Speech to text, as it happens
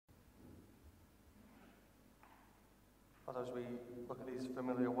But as we look at these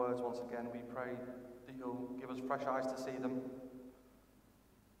familiar words once again, we pray that you'll give us fresh eyes to see them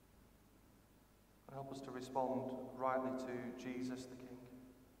and help us to respond rightly to Jesus the King,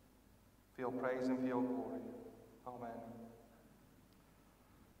 for your praise and for your glory. Amen.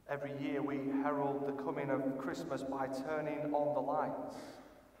 Every year we herald the coming of Christmas by turning on the lights.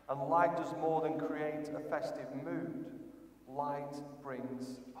 And light does more than create a festive mood. Light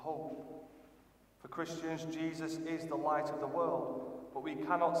brings hope. For Christians, Jesus is the light of the world, but we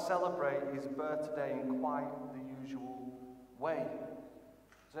cannot celebrate his birthday in quite the usual way.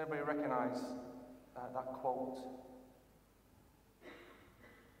 Does anybody recognise that quote?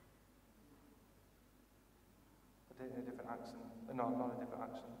 I did it in a different accent. No, not a different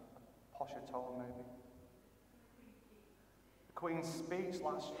accent. A posher tone, maybe. The Queen's speech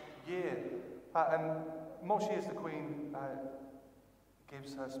last year, and most years the Queen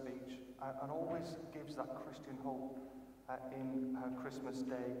gives her speech and always gives that Christian hope in her Christmas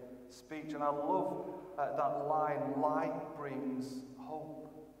Day speech. And I love that line, light brings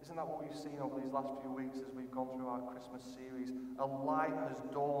hope. Isn't that what we've seen over these last few weeks as we've gone through our Christmas series? A light has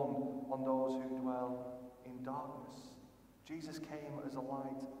dawned on those who dwell in darkness. Jesus came as a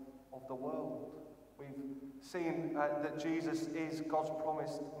light of the world. We've seen that Jesus is God's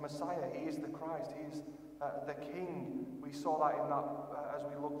promised Messiah. He is the Christ. He is the King. We saw that in that as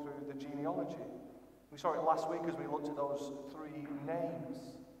we looked through the genealogy. We saw it last week as we looked at those three names.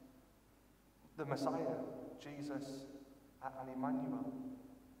 The Messiah, Jesus, and Emmanuel,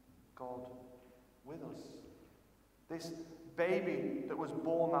 God with us. This baby that was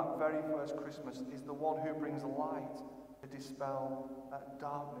born that very first Christmas is the one who brings light to dispel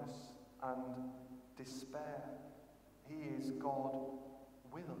darkness and despair. He is God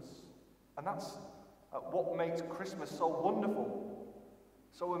with us. And that's what makes Christmas so wonderful,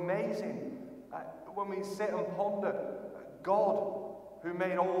 so amazing. When we sit and ponder, God, who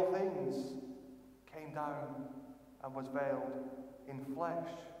made all things, came down and was veiled in flesh.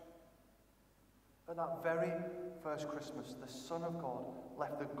 At that very first Christmas, the Son of God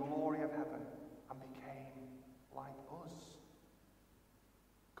left the glory of heaven and became like us.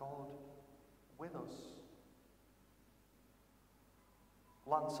 God with us.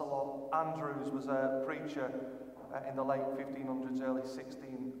 Lancelot Andrewes was a preacher in the late 1500s, early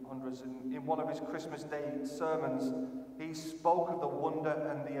 1600s, and in one of his Christmas Day sermons, he spoke of the wonder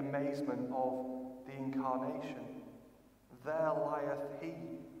and the amazement of the Incarnation. There lieth he,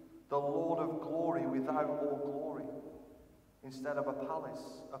 the Lord of glory without all glory. Instead of a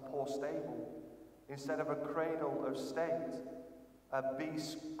palace, a poor stable. Instead of a cradle of state, a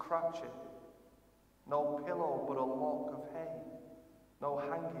beast's cratchit. No pillow but a lock of hay. No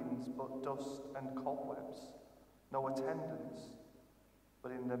hangings but dust and cobwebs. No attendants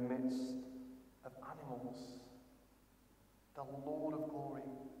but in the midst of animals. The Lord of glory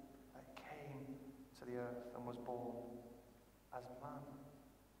came to the earth and was born as man.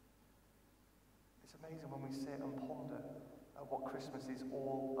 It's amazing when we sit and ponder at what Christmas is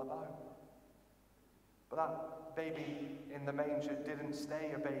all about. But that baby in the manger didn't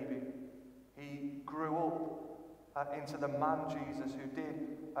stay a baby. He grew up into the man Jesus who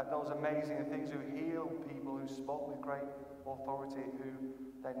did those amazing things, who healed people, who spoke with great authority, who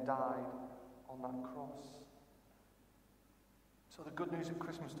then died on that cross. So the good news of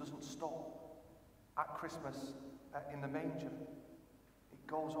Christmas doesn't stop at Christmas in the manger. It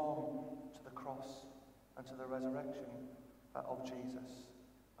goes on to the cross and to the resurrection of Jesus.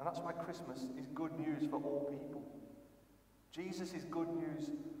 And that's why Christmas is good news for all people. Jesus is good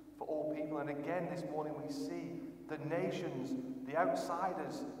news for all people. And again this morning we see the nations, the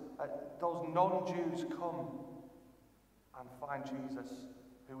outsiders, those non-Jews come and find Jesus,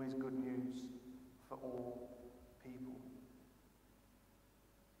 who is good news for all people.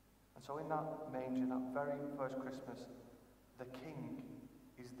 And so in that manger, that very first Christmas, the King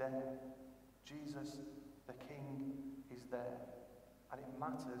is there. Jesus, the King, is there. And it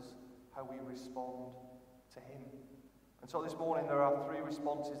matters how we respond to him. And so this morning there are three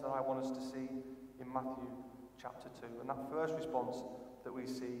responses that I want us to see in Matthew chapter 2. And that first response that we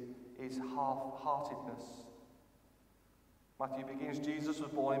see is half-heartedness. Matthew begins, Jesus was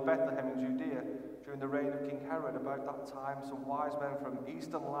born in Bethlehem in Judea during the reign of King Herod. About that time, some wise men from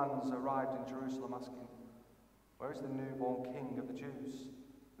eastern lands arrived in Jerusalem asking, "Where is the newborn King of the Jews?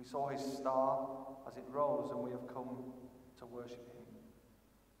 We saw his star as it rose, and we have come to worship him."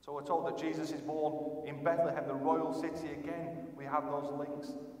 So we're told that Jesus is born in Bethlehem, the royal city. Again, we have those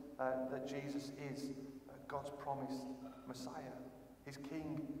links that Jesus is God's promised Messiah. His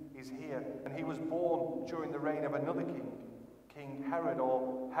king is here. And he was born during the reign of another king, King Herod,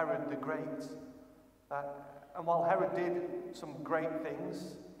 or Herod the Great. And while Herod did some great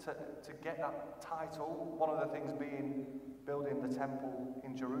things to get that title, one of the things being building the temple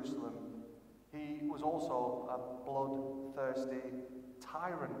in Jerusalem, he was also a bloodthirsty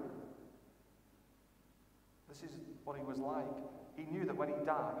tyrant. This is what he was like. He knew that when he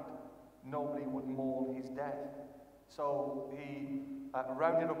died, nobody would mourn his death. So he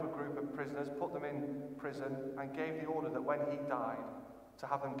rounded up a group of prisoners, put them in prison, and gave the order that when he died, to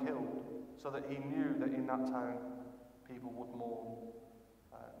have them killed, so that he knew that in that town people would mourn.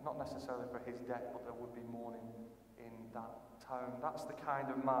 Not necessarily for his death, but there would be mourning in that town. That's the kind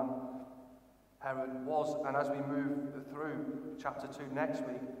of man Herod was. And as we move through chapter 2 next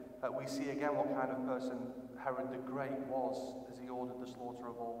week, we see again what kind of person Herod the Great was as he ordered the slaughter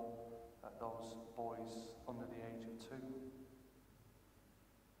of all those boys under the age of 2.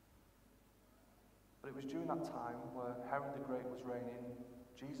 But it was during that time where Herod the Great was reigning,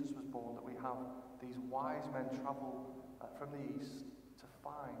 Jesus was born, that we have these wise men travel from the east to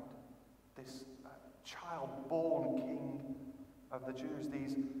find this child-born king of the Jews.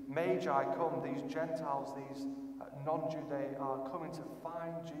 These magi come, these Gentiles, these non-Judea are coming to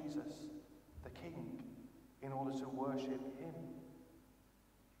find Jesus, the king, in order to worship him.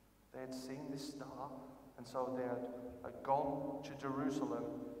 They had seen this star, and so they had gone to Jerusalem,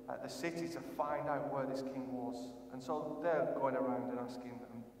 the city, to find out where this king was. And so they're going around and asking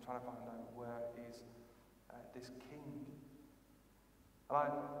and trying to find out where is this king. And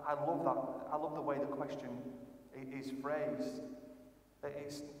I love that. I love the way the question is phrased.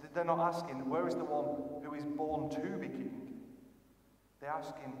 They're not asking, where is the one who is born to be king? They're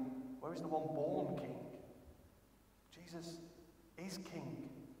asking, where is the one born king? Jesus is king.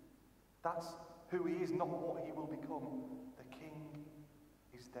 That's who he is, not what he will become. The king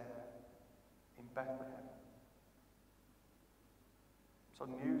is there in Bethlehem. So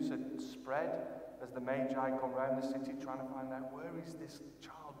news had spread as the Magi come round the city trying to find out, where is this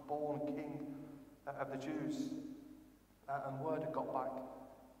child-born king of the Jews? And word had got back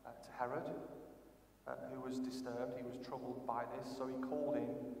to Herod, who was disturbed. He was troubled by this, so he called in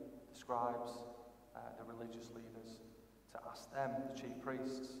the scribes, the religious leaders, to ask them, the chief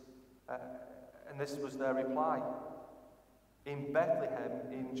priests. And this was their reply. In Bethlehem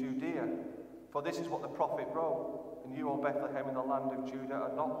in Judea, for this is what the prophet wrote, and you, O Bethlehem, in the land of Judah,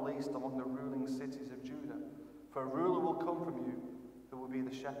 are not least among the ruling cities of Judah. For a ruler will come from you, who will be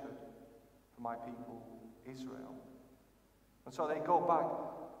the shepherd for my people Israel. And so they go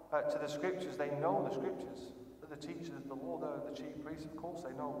back to the scriptures. They know the scriptures. They're the teachers of the law. They're the chief priests. Of course,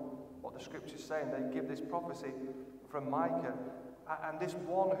 they know what the scriptures say, and they give this prophecy from Micah. And this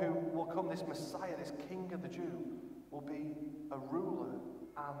one who will come, this Messiah, this King of the Jew, will be a ruler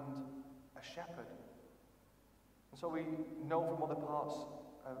and a shepherd. And so we know from other parts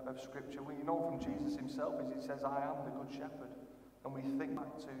of Scripture, we know from Jesus himself, as he says, I am the good shepherd. And we think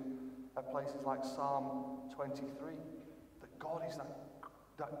back to places like Psalm 23, that God is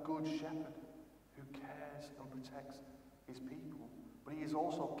that good shepherd who cares and protects his people. But he is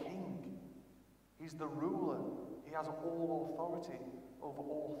also king. He's the ruler. He has all authority over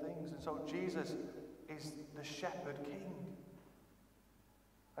all things. And so Jesus is the shepherd king.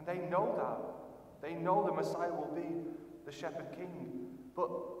 And they know that. They know the Messiah will be the shepherd king. But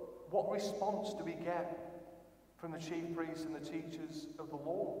what response do we get from the chief priests and the teachers of the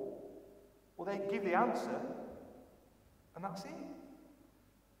law? Well, they give the answer, and that's it.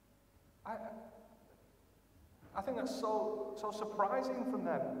 I think that's so surprising from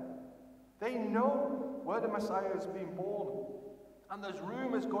them. They know where the Messiah has been born. And there's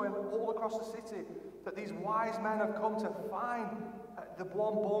rumors going all across the city that these wise men have come to find the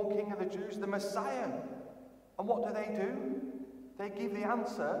one born King of the Jews, the Messiah. And what do? They give the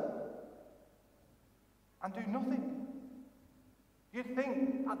answer and do nothing. You'd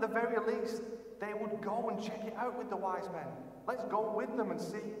think, at the very least, they would go and check it out with the wise men. Let's go with them and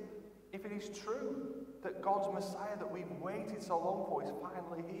see if it is true that God's Messiah that we've waited so long for is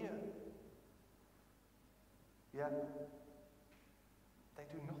finally here. Yet, they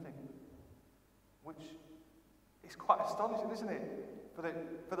do nothing, which is quite astonishing, isn't it?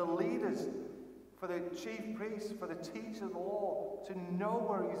 For the leaders, for the chief priests, for the teachers of the law to know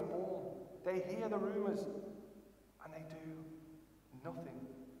where he's born. They hear the rumors, and they do nothing.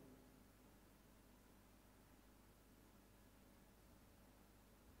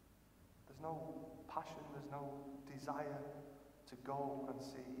 There's no passion, there's no desire to go and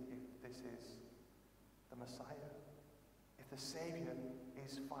see if this is the Messiah, if the Savior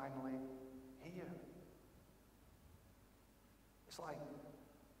is finally here. It's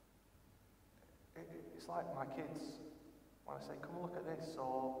like my kids when I say, come look at this,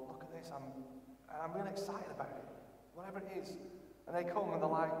 or look at this, And I'm really excited about it, whatever it is. And they come and they're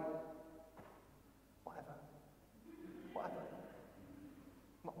like, whatever.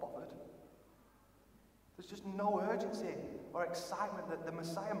 Not bothered. There's just no urgency or excitement that the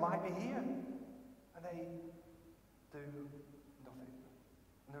Messiah might be here. And they do nothing.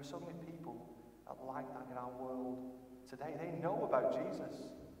 And there are so many people like that in our world today. They know about Jesus.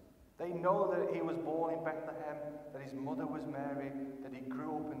 They know that he was born in Bethlehem, that his mother was Mary, that he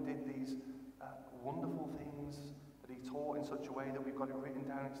grew up and did these wonderful things, that he taught in such a way that we've got it written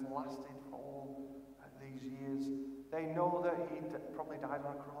down. It's lasted for all these years. They know that he probably died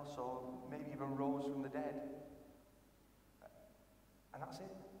on a cross or maybe even rose from the dead. And that's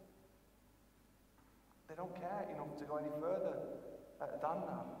it. They don't care enough to go any further than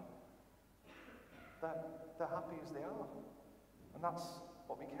that. They're happy as they are. And that's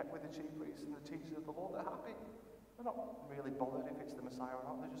what we get with the chief priests and the teachers of the law. They're happy. They're not really bothered if it's the Messiah or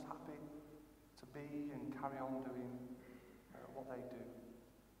not. They're just happy to be and carry on doing what they do.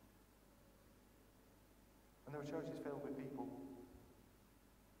 And there are churches filled with people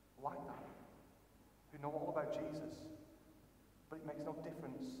like that, who know all about Jesus, but it makes no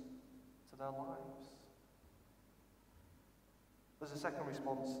difference to their lives. There's a second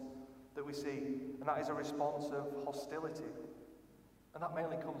response that we see, and that is a response of hostility. And that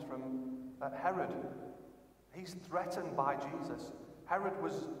mainly comes from Herod. He's threatened by Jesus. Herod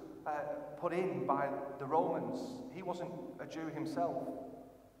was put in by the Romans. He wasn't a Jew himself.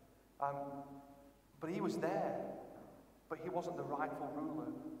 But he was there. But he wasn't the rightful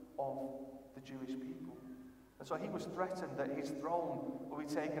ruler of the Jewish people. And so he was threatened that his throne will be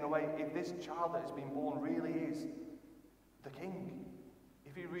taken away if this child that has been born really is the king.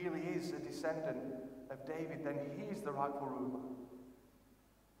 If he really is a descendant of David, then he is the rightful ruler.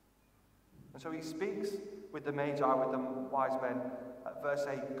 And so he speaks with the Magi, with the wise men, at verse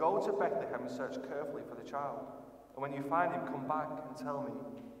 8, "Go to Bethlehem and search carefully for the child. And when you find him, come back and tell me,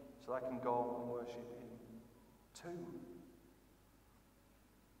 so that I can go and worship him too."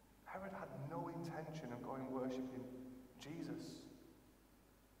 Herod had no intention of going and worshipping Jesus.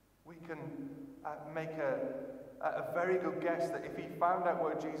 We can make a very good guess that if he found out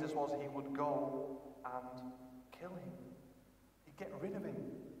where Jesus was, he would go and kill him. He'd get rid of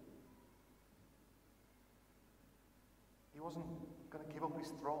him. He wasn't going to give up his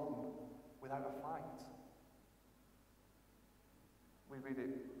throne without a fight. We read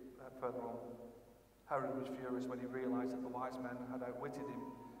it further on. Herod was furious when he realized that the wise men had outwitted him.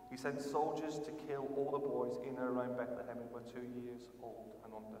 He sent soldiers to kill all the boys in and around Bethlehem who were 2 years old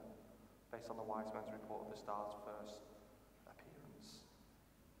and under, based on the wise men's report of the star's first appearance.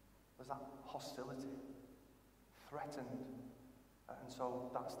 There's that hostility, threatened, and so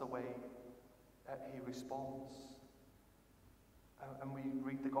that's the way he responds. And we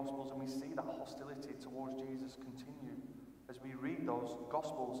read the Gospels and we see that hostility towards Jesus continue as we read those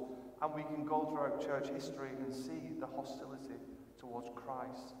Gospels, and we can go throughout church history and see the hostility towards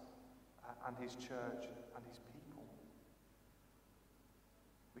Christ and his church and his people.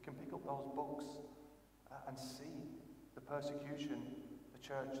 We can pick up those books and see the persecution the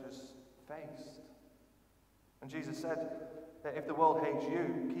church has faced. And Jesus said that if the world hates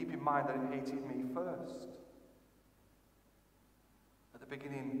you, keep in mind that it hated me first. At the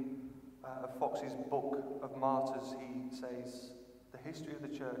beginning of Fox's Book of Martyrs, he says, "The history of the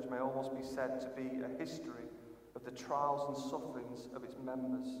church may almost be said to be a history of the trials and sufferings of its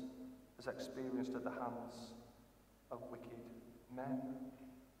members as experienced at the hands of wicked men."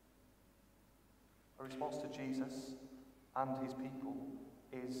 A response to Jesus and his people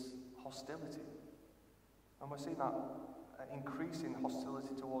is hostility. And we're seeing that increasing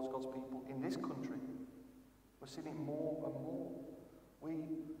hostility towards God's people in this country. We're seeing it more and more. We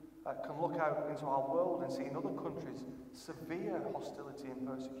can look out into our world and see in other countries severe hostility and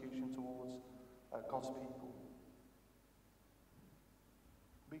persecution towards God's people.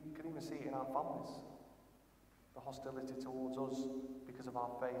 We can even see it in our families, the hostility towards us because of our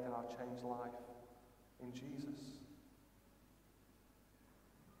faith and our changed life in Jesus.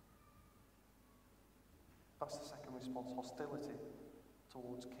 That's the second response, hostility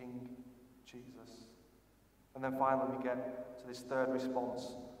towards King Jesus. And then finally we get to this third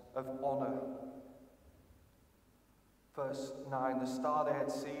response of honour. Verse 9, "The star they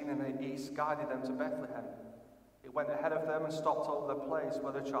had seen in the east guided them to Bethlehem. It went ahead of them and stopped over the place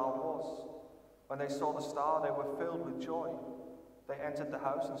where the child was. When they saw the star, they were filled with joy. They entered the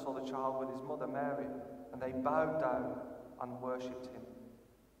house and saw the child with his mother Mary, and they bowed down and worshipped him.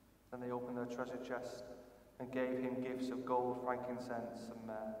 Then they opened their treasure chest and gave him gifts of gold, frankincense, and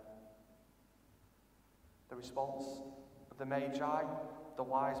myrrh." The response of the Magi, the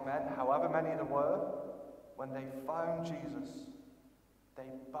wise men, however many there were, when they found Jesus, they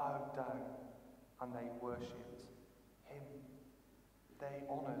bowed down and they worshipped him. They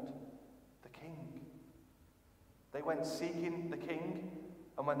honoured the King. They went seeking the King,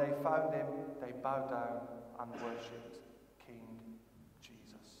 and when they found him, they bowed down and worshipped King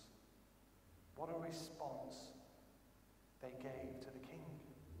Jesus. What a response they gave to the King.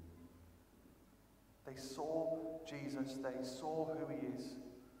 They saw Jesus, they saw who he is,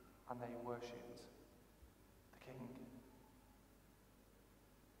 and they worshipped the King.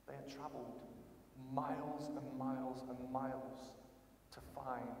 They had travelled miles and miles and miles to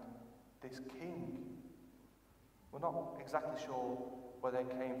find this King. We're not exactly sure where they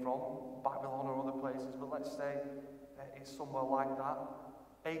came from, Babylon or other places, but let's say it's somewhere like that.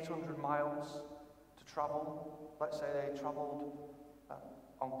 800 miles to travel. Let's say they travelled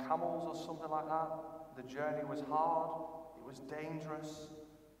on camels or something like that. The journey was hard, it was dangerous,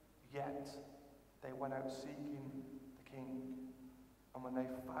 yet they went out seeking the King. And when they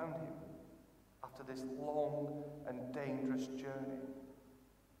found him, after this long and dangerous journey,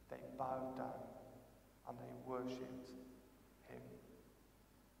 they bowed down and they worshipped him.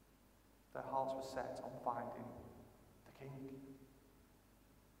 Their hearts were set on finding the King.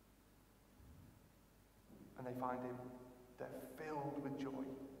 And they find him, they're filled with joy,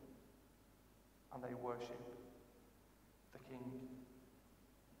 and they worship the King.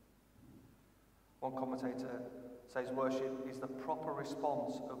 One commentator says worship is the proper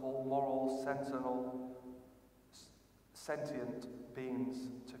response of all moral, sentinel, sentient beings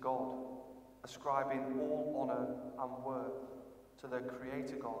to God, ascribing all honour and worth to their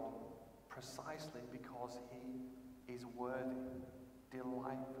Creator God precisely because he is worthy,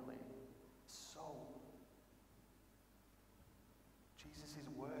 delightfully so. Jesus is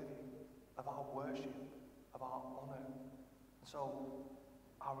worthy of our worship, of our honour. So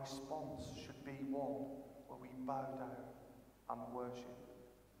our response should be one where we bow down and worship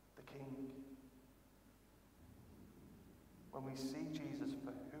the King. When we see Jesus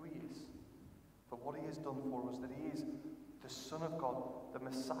for who he is, for what he has done for us, that he is the Son of God, the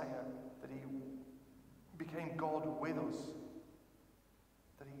Messiah, that he became God with us,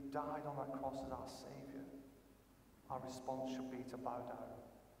 that he died on that cross as our Saviour, our response should be to bow down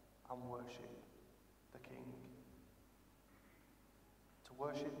and worship the King. To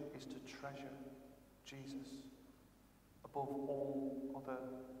worship is to treasure Jesus above all other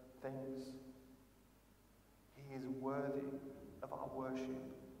things. He is worthy of our worship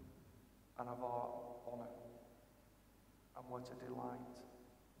and of our honour. And we're to delight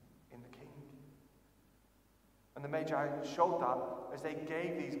in the King. And the Magi showed that as they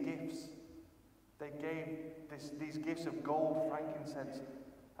gave these gifts. They gave these gifts of gold, frankincense,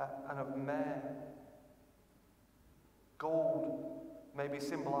 and of myrrh. Gold maybe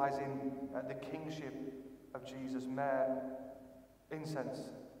symbolising the kingship of Jesus. Myrrh, incense,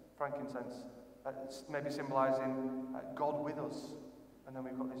 frankincense, maybe symbolising God with us. And then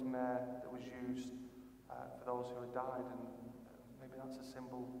we've got this myrrh that was used for those who had died, and maybe that's a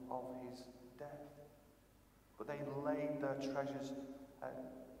symbol of his death. But they laid their treasures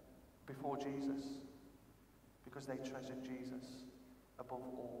before Jesus because they treasured Jesus above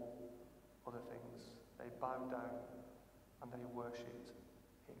all other things. They bowed down and they worshipped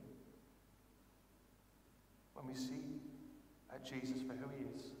him. When we see Jesus for who he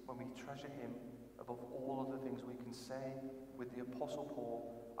is, when we treasure him above all other things, we can say with the Apostle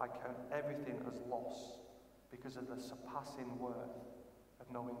Paul, I count everything as loss because of the surpassing worth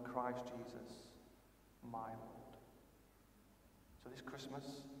of knowing Christ Jesus, my Lord. So this Christmas,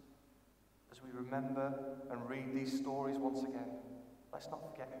 as we remember and read these stories once again, let's not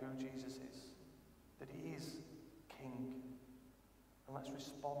forget who Jesus is, that he is King, and let's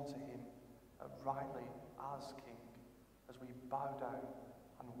respond to him rightly as King as we bow down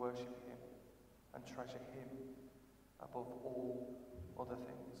and worship him and treasure him above all other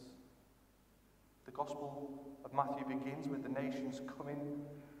things. The Gospel of Matthew begins with the nations coming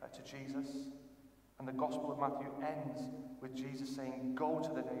to Jesus, and the Gospel of Matthew ends with Jesus saying, go to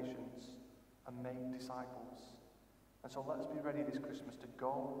the nations and make disciples. And so let's be ready this Christmas to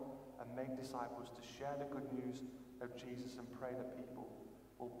go and make disciples, to share the good news of Jesus, and pray that people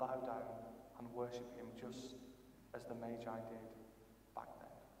will bow down and worship him just as the Magi did back then.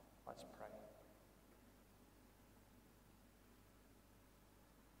 Let's pray.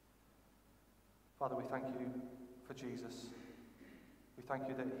 Father, we thank you for Jesus. We thank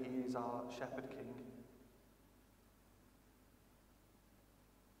you that he is our shepherd king.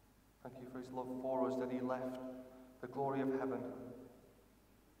 Thank you for his love for us, that he left the glory of heaven,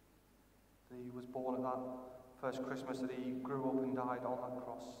 that he was born at that first Christmas that he grew up and died on that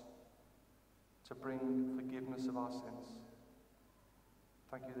cross to bring forgiveness of our sins.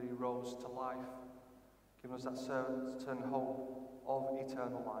 Thank you that he rose to life, giving us that certain hope of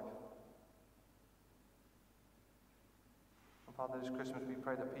eternal life. And Father, this Christmas we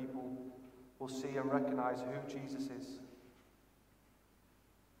pray that people will see and recognize who Jesus is,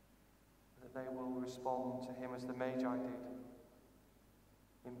 that they will respond to him as the Magi did,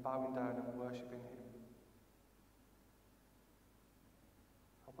 in bowing down and worshipping him.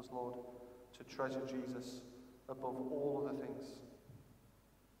 Help us, Lord, to treasure Jesus above all other things.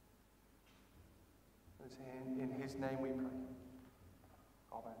 It's in his name we pray.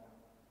 Amen.